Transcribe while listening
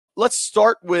let's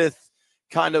start with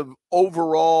kind of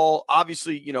overall.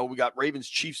 Obviously, we got Ravens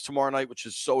Chiefs tomorrow night, which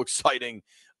is so exciting.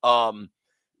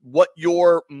 What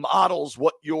your models,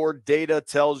 what your data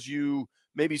tells you,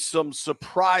 maybe some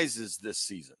surprises this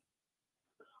season.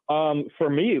 For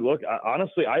me, look,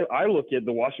 honestly, I look at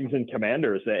the Washington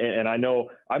Commanders, and I know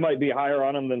I might be higher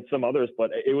on them than some others,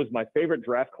 but it was my favorite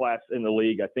draft class in the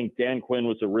league. I think Dan Quinn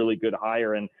was a really good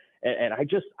hire, and I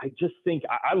just think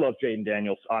I love Jayden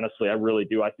Daniels. Honestly, I really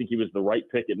do. I think he was the right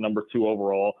pick at number 2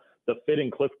 overall. The fit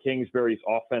in Cliff Kingsbury's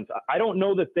offense. I don't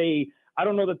know that they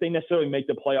necessarily make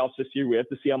the playoffs this year. We have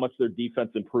to see how much their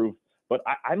defense improves. But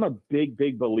I'm a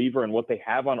big believer in what they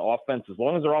have on offense. As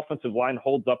long as their offensive line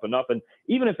holds up enough, and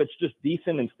even if it's just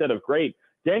decent instead of great,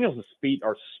 Daniels' feet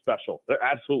are special. They're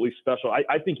absolutely special.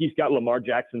 I think he's got Lamar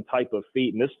Jackson type of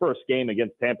feet. And this first game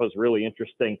against Tampa is really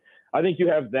interesting. I think you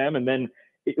have them. And then,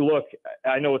 look,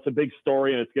 I know it's a big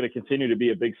story, and it's going to continue to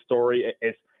be a big story.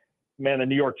 Man, the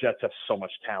New York Jets have so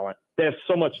much talent. They have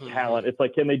so much talent. It's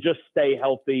like, can they just stay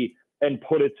healthy and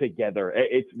put it together?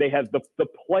 They have the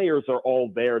players are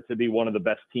all there to be one of the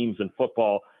best teams in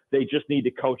football. They just need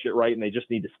to coach it right, and they just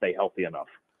need to stay healthy enough.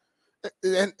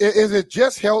 And is it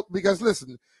just health? Because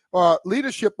listen,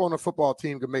 leadership on a football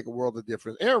team can make a world of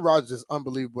difference. Aaron Rodgers is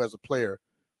unbelievable as a player,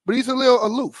 but he's a little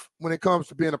aloof when it comes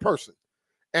to being a person.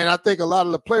 And I think a lot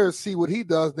of the players see what he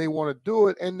does, and they want to do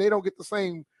it, and they don't get the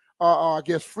same,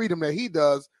 freedom that he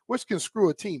does, which can screw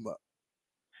a team up.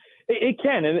 It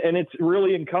can, and it's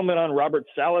really incumbent on Robert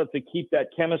Saleh to keep that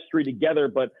chemistry together.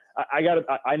 But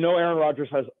I know Aaron Rodgers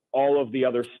has all of the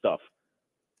other stuff,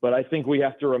 but I think we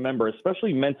have to remember,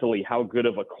 especially mentally, how good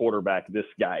of a quarterback this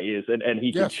guy is, and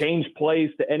he can change plays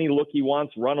to any look he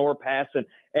wants, run or pass, and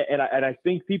I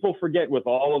think people forget with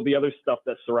all of the other stuff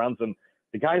that surrounds him,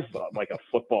 the guy's like a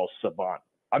football savant.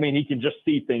 I mean, he can just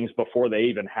see things before they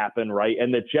even happen, right?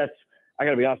 And the Jets, I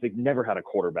got to be honest, they've never had a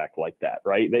quarterback like that,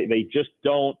 right? They just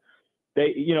don't.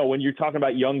 When you're talking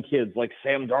about young kids like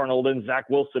Sam Darnold and Zach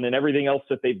Wilson and everything else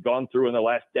that they've gone through in the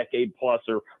last decade plus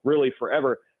or really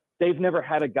forever, they've never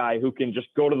had a guy who can just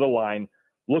go to the line,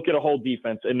 look at a whole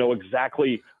defense, and know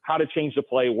exactly how to change the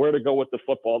play, where to go with the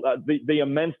football. The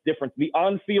immense difference, the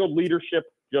on-field leadership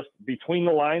just between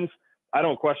the lines, I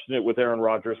don't question it with Aaron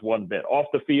Rodgers one bit. Off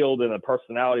the field and the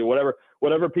personality, whatever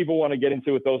people want to get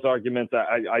into with those arguments,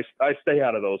 I stay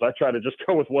out of those. I try to just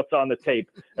go with what's on the tape.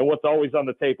 And what's always on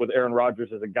the tape with Aaron Rodgers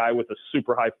is a guy with a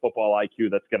super high football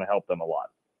IQ that's going to help them a lot.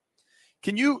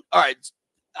 All right,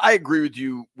 I agree with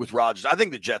you with Rodgers. I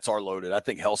think the Jets are loaded. I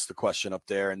think health's the question up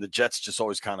there, and the Jets just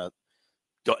always kind of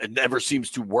 – it never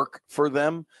seems to work for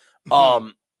them.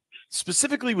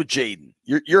 Specifically with Jayden,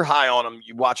 you're high on him.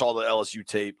 You watch all the LSU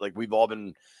tape. Like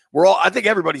I think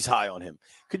everybody's high on him.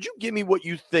 Could you give me what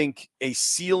you think a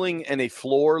ceiling and a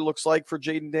floor looks like for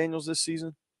Jayden Daniels this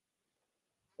season?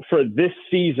 For this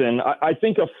season, I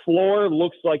think a floor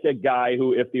looks like a guy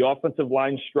who, if the offensive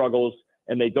line struggles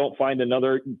and they don't find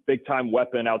another big-time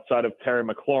weapon outside of Terry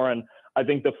McLaurin, I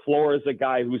think the floor is a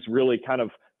guy who's really kind of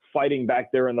fighting back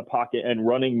there in the pocket and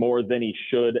running more than he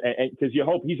should. And because you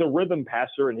hope he's a rhythm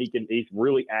passer and he's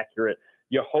really accurate.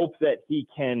 You hope that he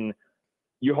can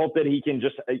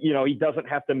just, he doesn't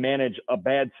have to manage a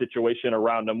bad situation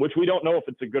around him, which we don't know if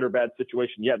it's a good or bad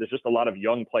situation yet. There's just a lot of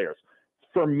young players.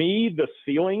 For me, the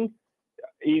ceiling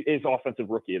is offensive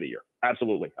rookie of the year.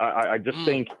 Absolutely. I just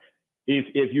think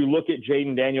if you look at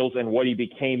Jayden Daniels and what he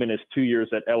became in his 2 years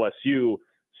at LSU,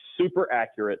 super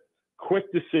accurate, quick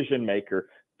decision maker,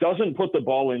 doesn't put the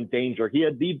ball in danger. He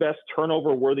had the best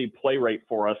turnover-worthy play rate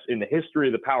for us in the history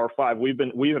of the Power Five. We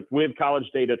have college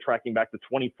data tracking back to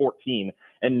 2014,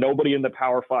 and nobody in the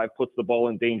Power Five puts the ball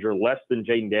in danger less than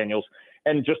Jayden Daniels,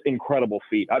 and just incredible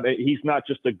feet. I mean, he's not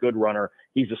just a good runner;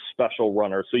 he's a special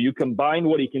runner. So you combine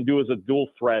what he can do as a dual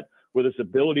threat with his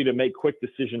ability to make quick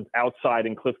decisions outside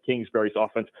in Cliff Kingsbury's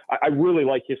offense. I really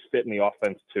like his fit in the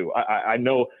offense too. I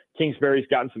know Kingsbury's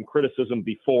gotten some criticism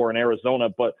before in Arizona,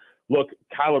 but look,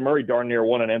 Kyler Murray darn near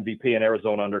won an MVP in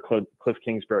Arizona under Cliff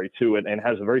Kingsbury too, and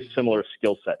has a very similar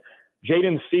skill set.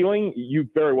 Jayden's ceiling, you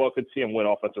very well could see him win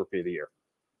Offensive Rookie of the Year.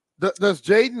 Does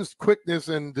Jayden's quickness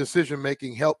and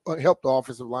decision-making help the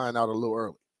offensive line out a little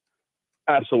early?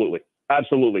 Absolutely.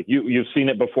 Absolutely. You've seen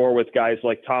it before with guys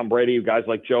like Tom Brady, guys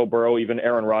like Joe Burrow, even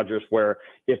Aaron Rodgers, where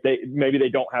if they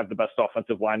don't have the best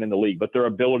offensive line in the league, but their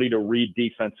ability to read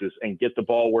defenses and get the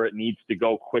ball where it needs to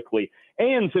go quickly.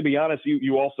 And to be honest,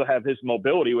 you also have his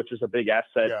mobility, which is a big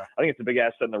asset. Yeah. I think it's a big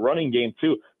asset in the running game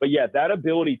too. But yeah, that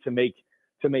ability to make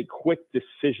quick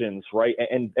decisions, right?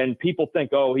 And people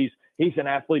think, oh, he's an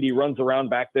athlete, he runs around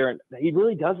back there, and he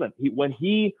really doesn't. When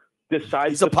he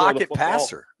decides he's a to throw the pocket football,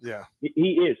 passer. Yeah,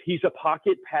 he is. He's a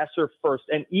pocket passer first.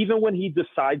 And even when he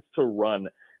decides to run,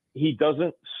 he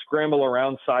doesn't scramble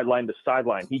around sideline to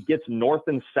sideline. He gets north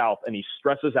and south, and he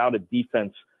stresses out a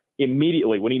defense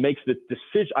immediately when he makes the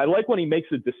decision. I like when he makes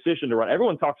the decision to run.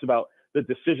 Everyone talks about the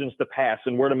decisions to pass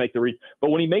and where to make the read.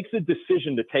 But when he makes the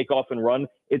decision to take off and run,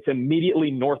 it's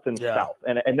immediately north and south.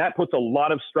 And that puts a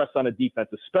lot of stress on a defense,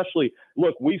 especially,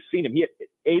 look, we've seen him. He had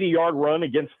 80-yard run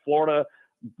against Florida,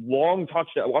 long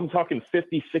touchdown. I'm talking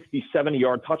 50, 60,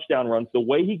 70-yard touchdown runs. The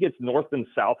way he gets north and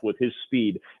south with his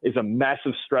speed is a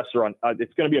massive stressor on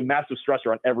it's going to be a massive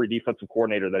stressor on every defensive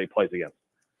coordinator that he plays against.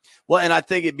 Well, and I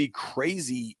think it'd be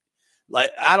crazy.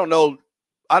 Like, I don't know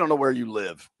where you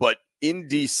live, but in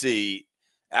DC,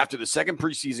 after the second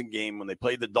preseason game when they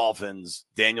played the Dolphins,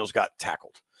 Daniels got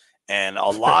tackled, and a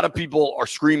lot of people are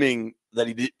screaming that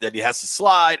he has to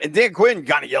slide. And Dan Quinn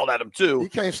kind of yelled at him too. He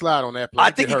can't slide on that play.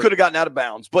 I think he could have gotten out of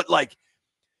bounds, but like,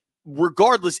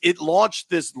 regardless, it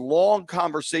launched this long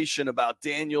conversation about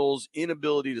Daniels'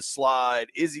 inability to slide.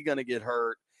 Is he going to get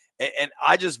hurt? And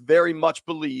I just very much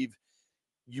believe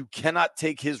you cannot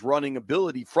take his running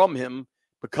ability from him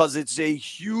because it's a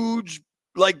huge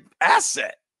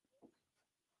asset.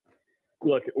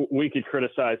 Look, we could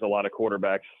criticize a lot of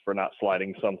quarterbacks for not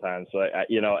sliding sometimes,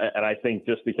 and I think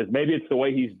just because maybe it's the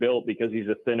way he's built, because he's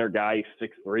a thinner guy,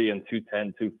 6'3" and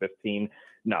 210, 215.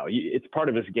 No, it's part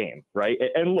of his game, right?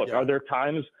 And look, Are there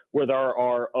times where there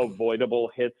are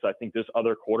avoidable hits? I think there's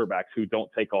other quarterbacks who don't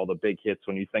take all the big hits.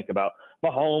 When you think about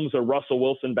Mahomes or Russell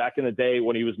Wilson back in the day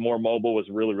when he was more mobile, was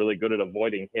really, really good at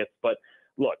avoiding hits. But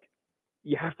look,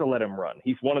 you have to let him run.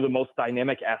 He's one of the most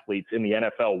dynamic athletes in the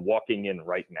NFL walking in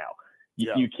right now.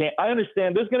 You can't. I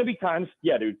understand. There's going to be times.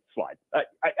 Yeah, dude, slide.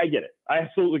 I get it. I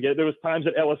absolutely get it. There was times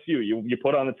at LSU you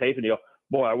put on the tape and you go,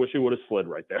 boy, I wish he would have slid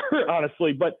right there,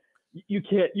 honestly. But you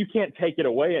can't take it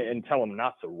away and tell him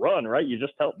not to run, right? You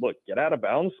just tell, look, get out of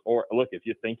bounds, or look, if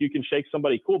you think you can shake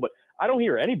somebody, cool. But I don't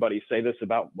hear anybody say this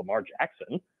about Lamar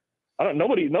Jackson.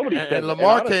 Nobody said. And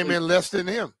Lamar came in less than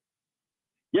him.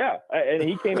 Yeah, and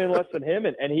he came in less than him,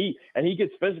 and he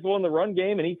gets physical in the run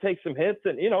game, and he takes some hits,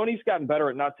 and and he's gotten better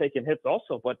at not taking hits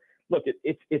also. But look,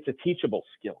 it's a teachable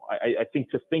skill. I think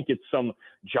it's some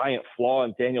giant flaw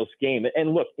in Daniels' game,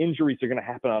 and look, injuries are going to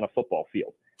happen on a football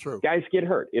field. True. Guys get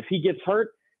hurt. If he gets hurt,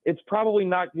 it's probably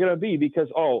not going to be because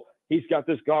he's got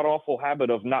this god awful habit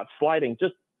of not sliding.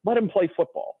 Just let him play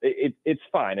football. It's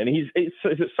fine, and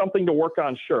it's something to work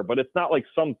on, sure, but it's not like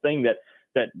something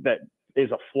that is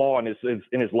a flaw in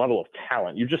his level of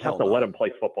talent. You just have to let him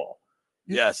play football.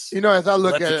 Yes. As I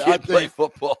look at it, I play think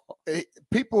football.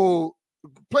 People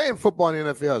playing football in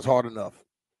the NFL is hard enough.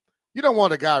 You don't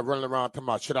want a guy running around talking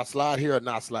about, should I slide here or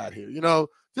not slide here?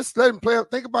 Just let him play.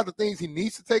 Think about the things he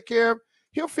needs to take care of.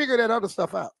 He'll figure that other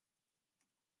stuff out.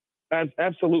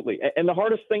 Absolutely. And the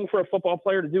hardest thing for a football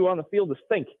player to do on the field is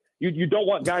think. You don't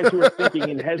want guys who are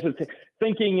thinking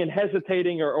and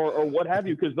hesitating or what have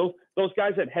you, because those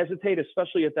guys that hesitate,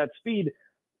 especially at that speed,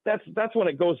 that's when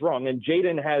it goes wrong. And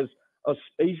Jayden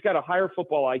he's got a higher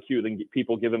football IQ than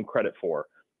people give him credit for,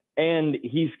 and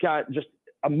he's got just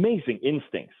amazing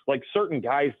instincts. Like certain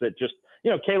guys that just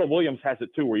Caleb Williams has it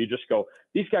too, where you just go,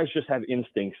 these guys just have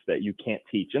instincts that you can't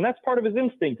teach, and that's part of his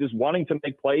instinct is wanting to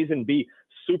make plays and be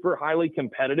super highly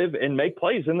competitive and make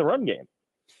plays in the run game.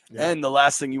 Yeah. And the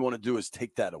last thing you want to do is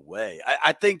take that away.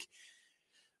 I think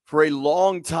for a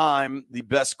long time, the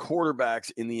best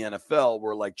quarterbacks in the NFL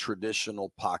were like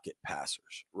traditional pocket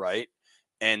passers, right?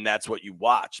 And that's what you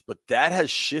watch. But that has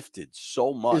shifted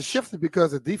so much. It shifted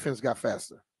because the defense got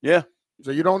faster. Yeah.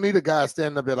 So you don't need a guy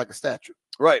standing up there like a statue.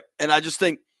 Right. And I just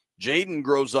think Jayden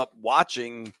grows up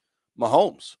watching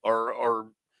Mahomes or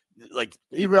like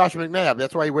he Josh McNabb.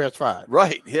 That's why he wears 5.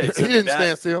 Right. Yeah, he didn't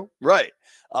stand still. Right.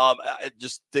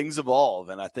 Just things evolve,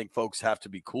 and I think folks have to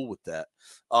be cool with that.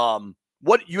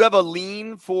 What you have a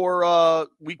lean for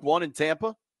week 1 in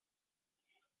Tampa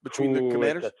between the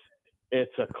Commanders?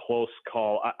 It's a close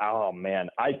call. Man,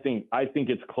 I think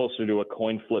it's closer to a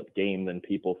coin flip game than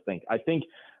people think. I think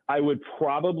I would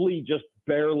probably just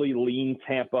barely lean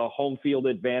Tampa, home field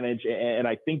advantage, and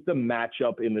I think the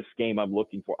matchup in this game I'm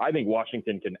looking for, I think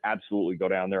Washington can absolutely go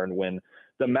down there and win.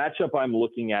 The matchup I'm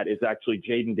looking at is actually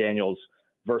Jayden Daniels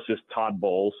versus Todd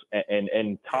Bowles,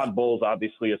 and Todd Bowles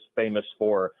obviously is famous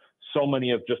for so many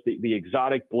of just the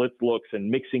exotic blitz looks and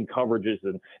mixing coverages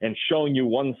and showing you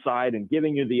one side and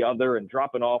giving you the other and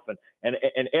dropping off, and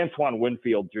Antoine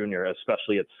Winfield Jr.,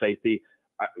 especially at safety.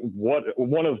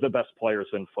 One of the best players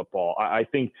in football. I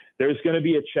think there's going to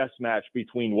be a chess match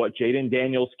between what Jayden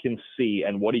Daniels can see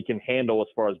and what he can handle as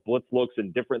far as blitz looks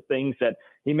and different things that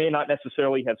he may not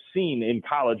necessarily have seen in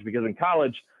college, because in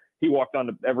college he walked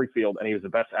onto every field and he was the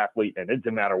best athlete, and it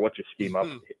didn't matter what you scheme up,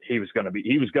 he was going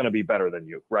to be better than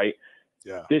you, right?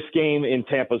 Yeah. This game in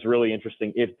Tampa is really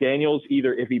interesting. If Daniels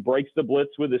if he breaks the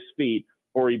blitz with his feet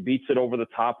or he beats it over the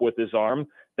top with his arm,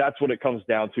 that's what it comes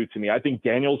down to me. I think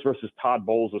Daniels versus Todd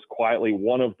Bowles is quietly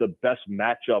one of the best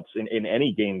matchups in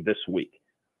any game this week.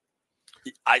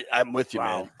 I'm with you,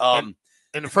 man.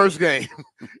 In the first game,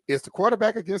 it's the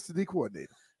quarterback against the D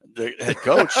coordinator. The head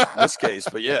coach in this case,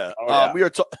 but yeah. Oh, yeah. We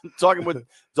are talking with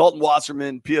Dalton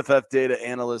Wasserman, PFF data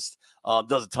analyst,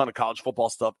 does a ton of college football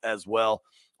stuff as well.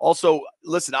 Also,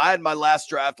 listen, I had my last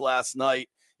draft last night.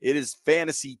 It is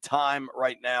fantasy time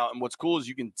right now. And what's cool is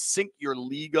you can sync your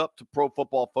league up to Pro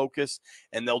Football Focus,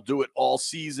 and they'll do it all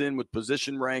season with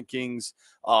position rankings,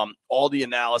 all the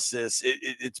analysis.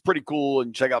 It's pretty cool.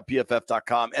 And check out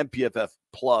PFF.com and PFF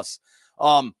Plus.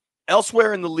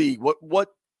 Elsewhere in the league, what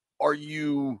are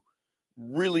you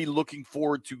really looking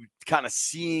forward to kind of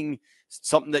seeing,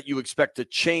 something that you expect to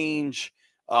change?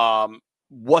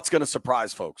 What's going to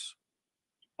surprise folks?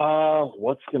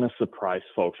 What's going to surprise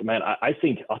folks? Man, I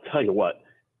think I'll tell you what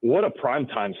a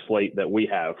primetime slate that we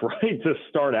have, right? To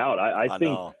start out. I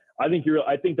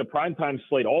think the primetime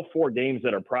slate, all 4 games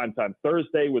that are primetime,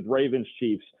 Thursday with Ravens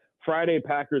Chiefs, Friday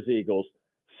Packers Eagles,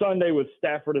 Sunday with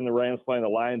Stafford and the Rams playing the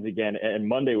Lions again, and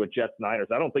Monday with Jets Niners.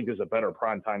 I don't think there's a better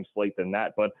primetime slate than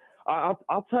that. But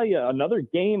I'll tell you, another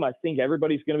game I think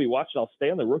everybody's going to be watching. I'll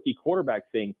stay on the rookie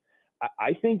quarterback thing.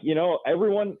 I think,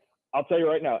 everyone – I'll tell you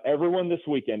right now, everyone this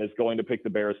weekend is going to pick the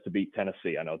Bears to beat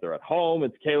Tennessee. I know they're at home.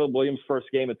 It's Caleb Williams' first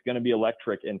game. It's going to be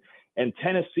electric. And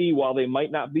Tennessee, while they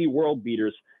might not be world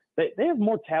beaters, they have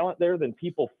more talent there than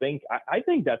people think. I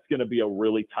think that's going to be a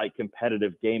really tight,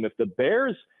 competitive game. If the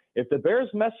Bears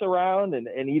mess around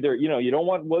and either, you don't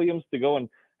want Williams to go and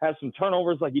have some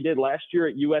turnovers like he did last year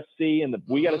at USC, and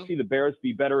we got to see the Bears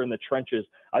be better in the trenches.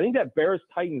 I think that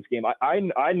Bears-Titans game,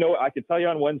 I know, I can tell you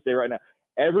on Wednesday right now,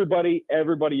 everybody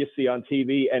you see on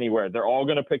TV anywhere, they're all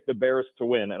going to pick the Bears to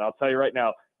win. And I'll tell you right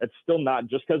now, it's still not,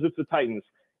 just because it's the Titans,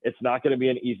 it's not going to be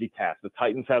an easy task. The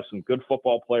Titans have some good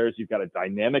football players. You've got a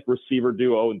dynamic receiver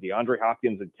duo in DeAndre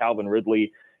Hopkins and Calvin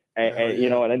Ridley. And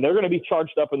they're going to be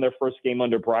charged up in their first game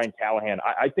under Brian Callahan.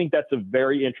 I think that's a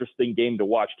very interesting game to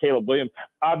watch. Caleb Williams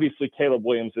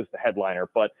is the headliner,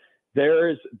 but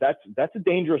that's a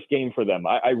dangerous game for them.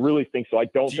 I really think so. I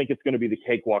don't think it's going to be the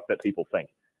cakewalk that people think.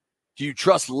 Do you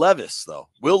trust Levis, though?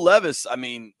 Will Levis, I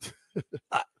mean,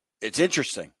 it's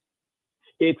interesting.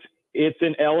 It's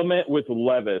an element with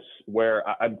Levis where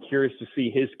I'm curious to see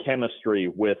his chemistry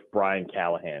with Brian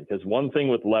Callahan. Because one thing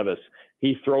with Levis,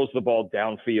 he throws the ball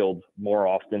downfield more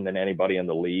often than anybody in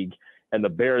the league. And the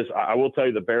Bears, I will tell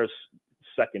you, the Bears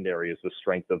secondary is the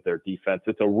strength of their defense.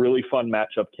 It's a really fun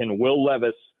matchup. Can Will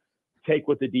Levis take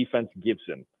what the defense gives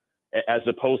him, as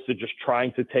opposed to just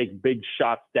trying to take big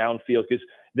shots downfield? Because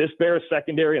this Bears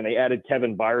secondary, and they added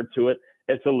Kevin Byard to it,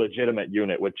 it's a legitimate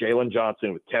unit with Jalen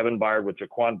Johnson, with Kevin Byard, with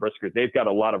Jaquan Brisker. They've got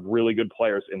a lot of really good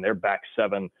players in their back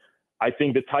 7. I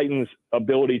think the Titans'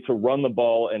 ability to run the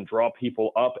ball and draw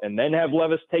people up and then have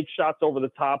Levis take shots over the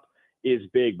top is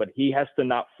big, but he has to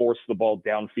not force the ball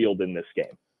downfield in this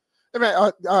game. Hey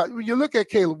man, when you look at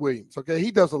Caleb Williams, okay,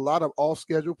 he does a lot of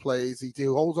off-schedule plays. He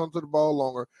holds onto the ball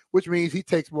longer, which means he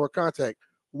takes more contact.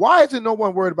 Why isn't no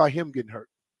one worried about him getting hurt?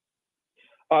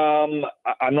 I'm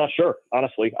not sure,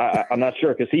 honestly. I'm not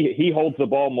sure, because he holds the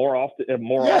ball more often and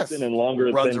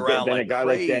longer than a guy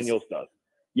like Daniels does.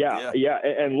 Yeah.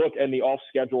 And look, and the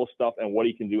off-schedule stuff and what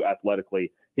he can do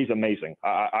athletically, he's amazing.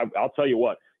 I'll tell you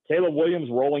what, Caleb Williams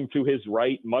rolling to his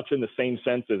right, much in the same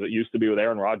sense as it used to be with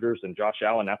Aaron Rodgers and Josh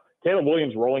Allen. Now, Caleb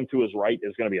Williams rolling to his right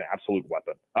is going to be an absolute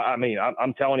weapon. I mean,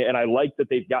 I'm telling you, and I like that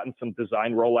they've gotten some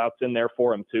design rollouts in there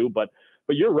for him too, but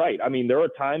you're right. I mean, there were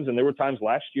times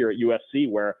last year at USC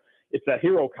where it's that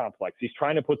hero complex. He's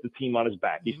trying to put the team on his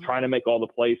back. He's trying to make all the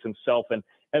plays himself.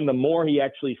 And the more he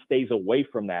actually stays away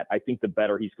from that, I think the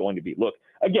better he's going to be. Look,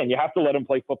 again, you have to let him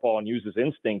play football and use his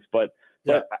instincts, but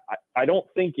I don't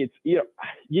think it's,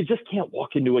 you just can't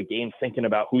walk into a game thinking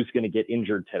about who's going to get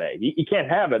injured today. You can't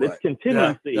have it. Right. It's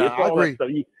contingency. It's all that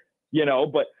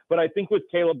stuff. But I think with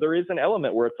Caleb, there is an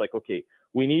element where it's like, okay,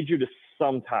 we need you to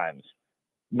sometimes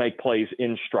make plays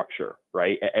in structure,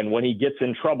 right? And when he gets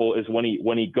in trouble is when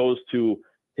he goes to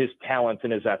his talent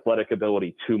and his athletic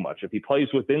ability too much. If he plays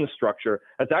within the structure,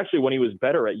 that's actually when he was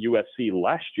better at USC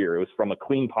last year. It was from a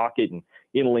clean pocket and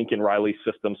in Lincoln Riley's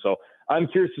system. So I'm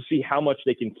curious to see how much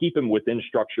they can keep him within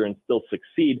structure and still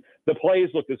succeed. The plays,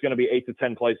 look, there's going to be 8 to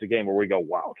 10 plays a game where we go,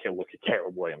 wow, okay, look at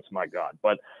Caleb Williams, my God.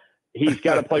 But he's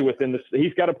got to play within this.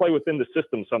 He's got to play within the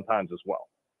system sometimes as well.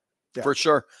 Yeah. For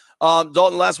sure.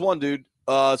 Dalton, last one, dude.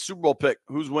 Super Bowl pick.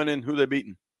 Who's winning? Who they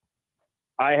beating?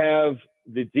 I have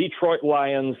the Detroit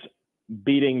Lions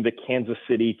beating the Kansas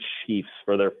City Chiefs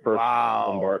for their first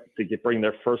bring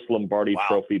their first Lombardi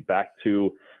trophy back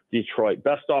to Detroit.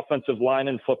 Best offensive line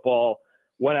in football.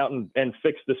 Went out and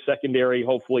fixed the secondary,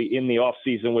 hopefully in the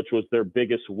offseason, which was their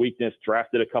biggest weakness.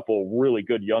 Drafted a couple of really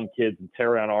good young kids,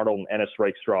 Terrion Arnold and Ennis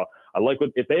Rakestraw.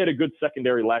 If they had a good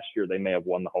secondary last year, they may have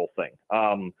won the whole thing.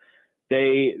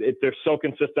 They're so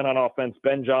consistent on offense.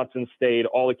 Ben Johnson stayed.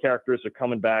 All the characters are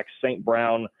coming back. St.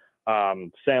 Brown,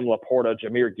 Sam Laporta,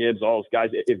 Jahmyr Gibbs, all those guys.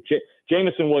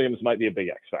 Jamison Williams might be a big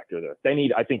X factor there. They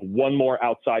need, I think, one more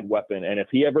outside weapon. And if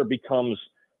he ever becomes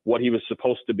what he was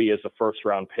supposed to be as a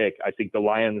first-round pick, I think the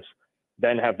Lions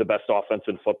then have the best offense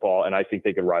in football, and I think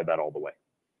they could ride that all the way.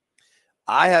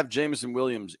 I have Jamison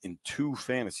Williams in 2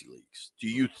 fantasy leagues. Do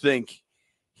you think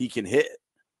he can hit?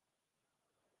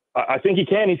 I think he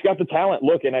can. He's got the talent.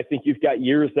 Look, and I think you've got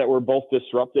years that were both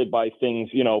disrupted by things.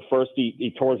 First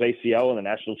he tore his ACL in the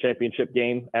national championship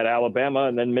game at Alabama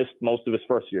and then missed most of his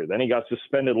first year. Then he got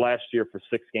suspended last year for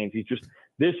 6 games.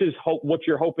 What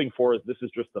you're hoping for is this is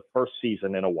just the first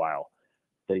season in a while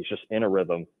that he's just in a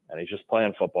rhythm and he's just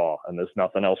playing football and there's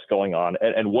nothing else going on.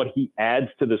 And what he adds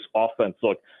to this offense,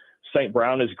 look, St.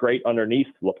 Brown is great underneath.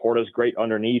 Laporta's great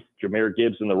underneath. Jahmyr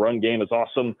Gibbs in the run game is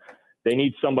awesome. They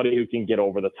need somebody who can get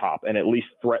over the top and at least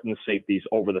threaten safeties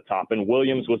over the top. And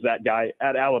Williams was that guy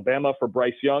at Alabama for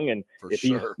Bryce Young. And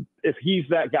if he's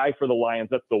that guy for the Lions,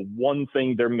 that's the one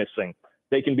thing they're missing.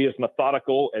 They can be as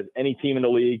methodical as any team in the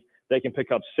league. They can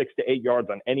pick up 6 to 8 yards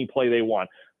on any play they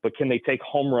want. But can they take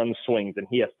home run swings? And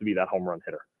he has to be that home run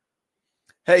hitter.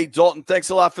 Hey, Dalton, thanks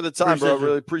a lot for the time, bro. I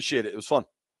really appreciate it. It was fun.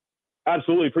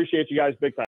 Absolutely. Appreciate you guys big time.